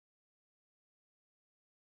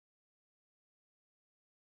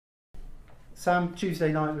Sam,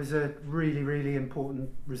 Tuesday night was a really, really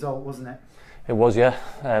important result, wasn't it? It was, yeah.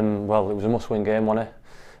 Well, it was a must-win game, wasn't it?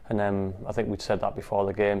 And I think we'd said that before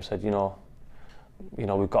the game. Said, you know,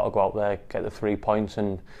 we've got to go out there, get the 3 points,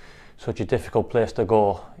 and such a difficult place to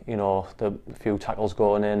go. You know, the few tackles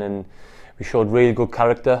going in, and we showed really good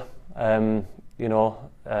character. See,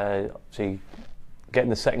 getting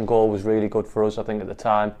the second goal was really good for us, I think, at the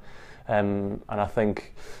time. And I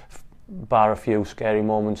think, bar a few scary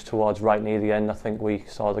moments towards right near the end, I think we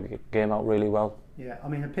saw the game out really well. Yeah, I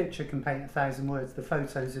mean, a picture can paint 1,000 words. The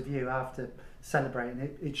photos of you after celebrating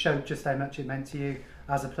it showed just how much it meant to you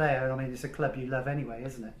as a player. I mean, it's a club you love anyway,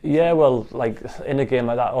 isn't it? Yeah, well, like in a game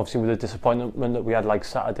like that, obviously with the disappointment that we had, like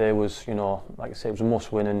Saturday was, you know, like I say, it was a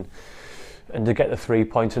must-win, and to get the 3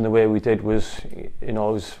 points in the way we did was, you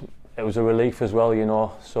know, it was a relief as well, you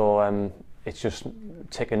know. So it's just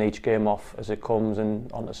taking each game off as it comes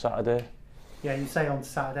and on to Saturday. Yeah, you say on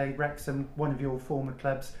Saturday, Wrexham, one of your former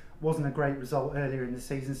clubs, wasn't a great result earlier in the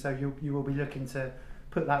season, so you will be looking to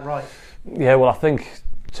put that right. Yeah, well, I think,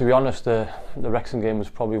 to be honest, the Wrexham game was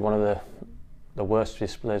probably one of the worst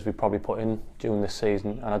displays we probably put in during this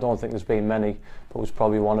season, and I don't think there's been many, but it was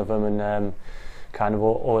probably one of them, and kind of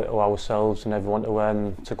owe it to ourselves and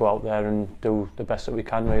everyone to go out there and do the best that we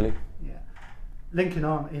can, really. Yeah. Lincoln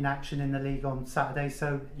aren't in action in the league on Saturday,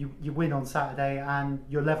 so you win on Saturday and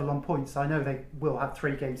you're level on points. I know they will have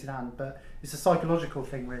 3 games in hand, but it's a psychological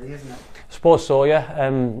thing, really, isn't it? I suppose so, yeah.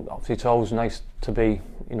 Obviously, it's always nice to be,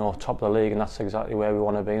 you know, top of the league, and that's exactly where we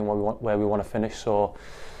want to be and where we want to finish. So,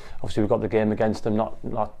 obviously, we've got the game against them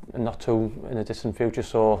not too in the distant future,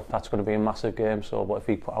 so that's going to be a massive game. So, but if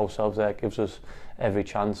we put ourselves there, it gives us every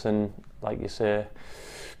chance, and like you say,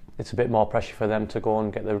 it's a bit more pressure for them to go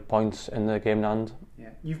and get the points in the game in hand. Yeah,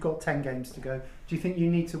 you've got 10 games to go. Do you think you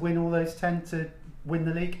need to win all those 10 to win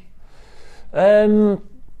the league?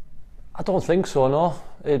 I don't think so, no.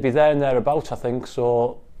 It'd be there and thereabouts, I think.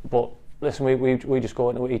 So, but listen, we just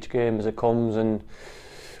go into each game as it comes, and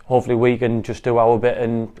hopefully we can just do our bit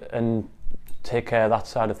and take care of that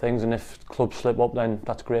side of things. And if clubs slip up, then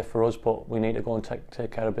that's great for us. But we need to go and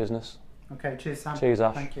take care of business. Okay, cheers, Sam. Cheers,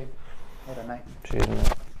 Ash. Thank you. Well done, mate. Cheers,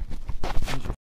 mate.